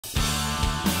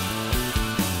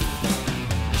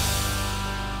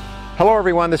Hello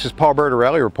everyone, this is Paul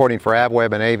Bertorelli reporting for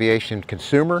AVweb and Aviation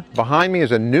Consumer. Behind me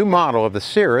is a new model of the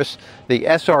Cirrus, the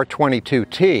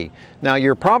SR22T. Now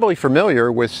you're probably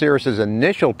familiar with Cirrus's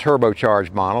initial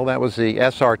turbocharged model. That was the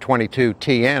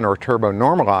SR22TN, or turbo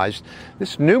normalized.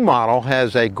 This new model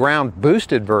has a ground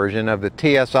boosted version of the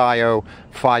TSIO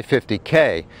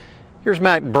 550K. Here's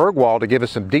Matt Bergwall to give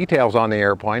us some details on the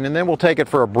airplane, and then we'll take it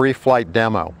for a brief flight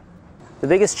demo. The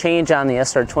biggest change on the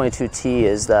SR22T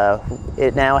is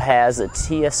it now has a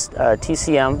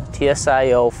TCM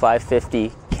TSIO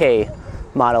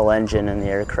 550K model engine in the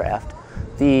aircraft.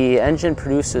 The engine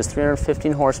produces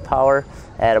 315 horsepower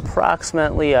at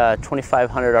approximately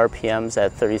 2,500 RPMs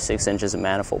at 36 inches of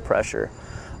manifold pressure.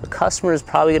 A customer is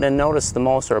probably going to notice the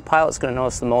most, or a pilot's going to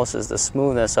notice the most, is the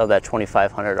smoothness of that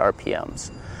 2,500 RPMs.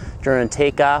 During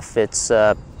takeoff, it's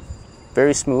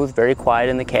very smooth, very quiet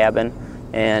in the cabin.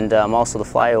 And also the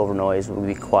flyover noise will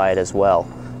be quiet as well.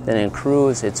 Then in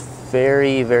cruise, it's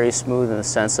very, very smooth in the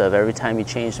sense of every time you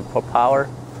change the power,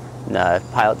 the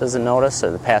pilot doesn't notice,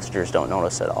 or the passengers don't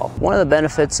notice at all. One of the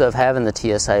benefits of having the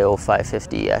TSIO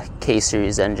 550K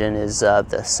series engine is the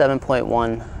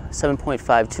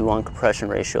 7.5 to 1 compression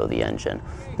ratio of the engine.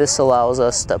 This allows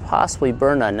us to possibly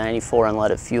burn on 94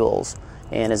 unleaded fuels,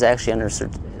 and is actually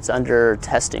under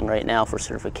testing right now for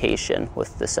certification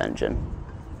with this engine.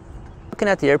 Looking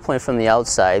at the airplane from the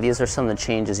outside, these are some of the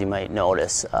changes you might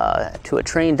notice. To a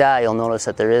trained eye, you'll notice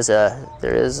that there is a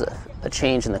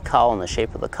change in the cowl and the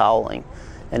shape of the cowling.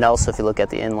 And also, if you look at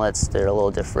the inlets, they're a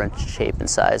little different shape and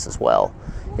size as well.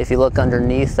 If you look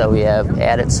underneath, we have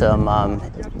added some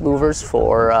louvers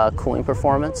for cooling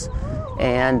performance,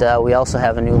 and we also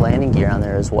have a new landing gear on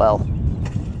there as well.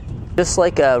 Just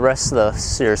like the rest of the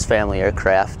Cirrus family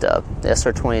aircraft, the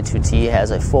SR22T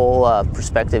has a full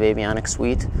perspective avionics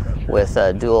suite with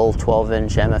a dual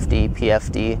 12-inch MFD,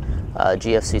 PFD,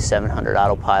 GFC 700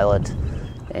 autopilot,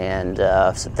 and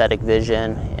synthetic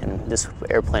vision, and this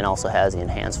airplane also has the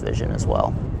enhanced vision as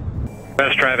well.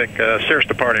 Best traffic, Cirrus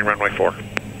departing runway 4.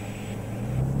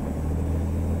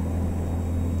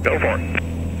 Go for it.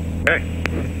 Okay.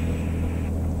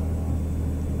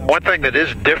 One thing that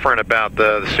is different about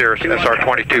the Cirrus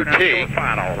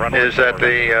SR22T is that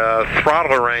the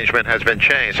throttle arrangement has been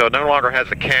changed. So it no longer has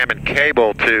the cam and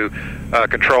cable to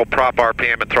control prop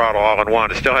RPM and throttle all in one.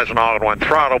 It still has an all-in-one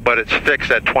throttle, but it's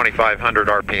fixed at 2,500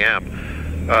 RPM.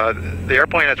 The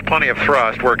airplane has plenty of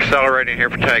thrust. We're accelerating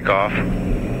here for takeoff.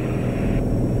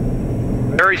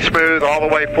 Very smooth all the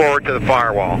way forward to the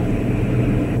firewall.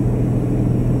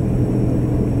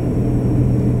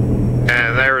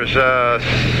 And there's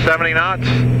 70 knots,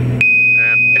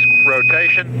 and nice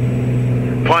rotation,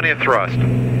 plenty of thrust.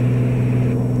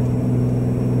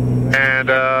 And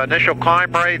initial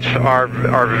climb rates are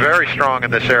very strong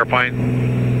in this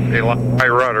airplane. They like high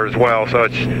rudder as well, so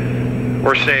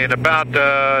we're seeing about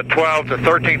 12 to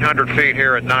 1,300 feet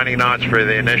here at 90 knots for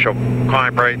the initial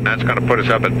climb rate, and that's going to put us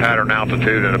up at pattern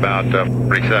altitude in about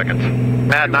 40 seconds.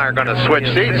 Matt and I are going to switch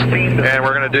seats, and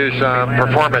we're going to do some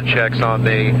performance checks on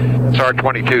the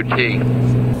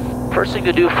SR22T. First thing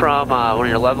to do from when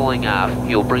you're leveling off,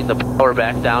 you'll bring the power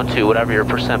back down to whatever your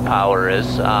percent power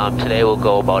is. Today we'll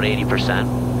go about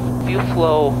 80%. Fuel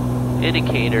flow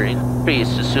indicator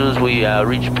increased as soon as we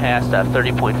reach past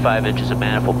 30.5 inches of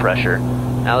manifold pressure.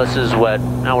 Now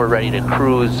now we're ready to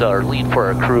cruise or lean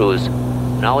for our cruise.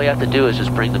 And all we have to do is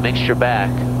just bring the mixture back.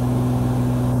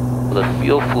 The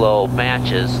fuel flow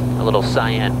matches a little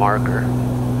cyan marker.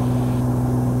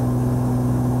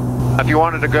 If you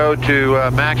wanted to go to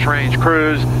max range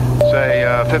cruise, say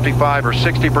 55 or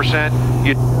 60%,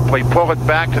 you'd pull it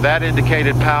back to that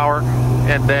indicated power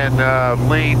and then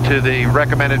lean to the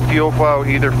recommended fuel flow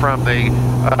either from the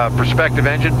prospective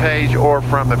engine page or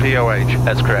from the VOH.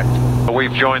 That's correct.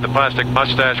 We've joined the Plastic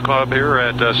Mustache Club here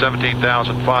at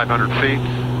 17,500 feet.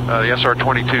 The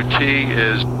SR22T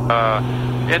is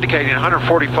indicating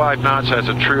 145 knots as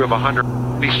a true of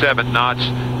 157 knots.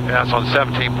 That's on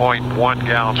 17.1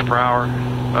 gallons per hour.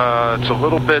 It's a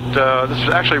little bit, this is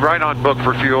actually right on book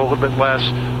for fuel, a little bit less,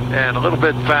 and a little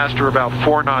bit faster, about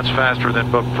 4 knots faster than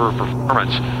book for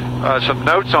performance. Some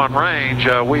notes on range,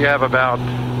 we have about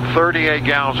 38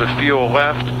 gallons of fuel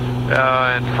left,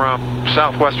 and from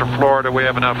southwestern Florida we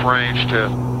have enough range to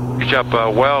reach up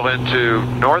well into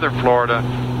northern Florida,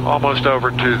 almost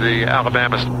over to the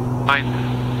Alabama line.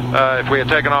 If we had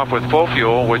taken off with full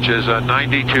fuel, which is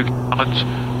 92 gallons,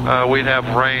 we'd have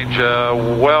range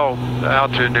well out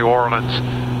to New Orleans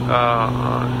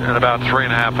in about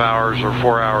 3.5 hours or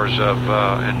 4 hours of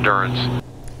endurance.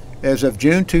 As of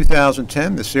June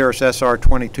 2010, the Cirrus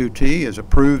SR22T is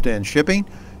approved and shipping.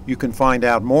 You can find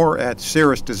out more at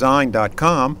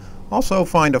cirrusdesign.com Also,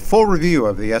 find a full review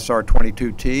of the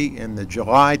SR22T in the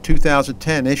July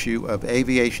 2010 issue of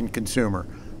Aviation Consumer.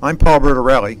 I'm Paul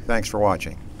Bertorelli. Thanks for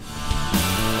watching.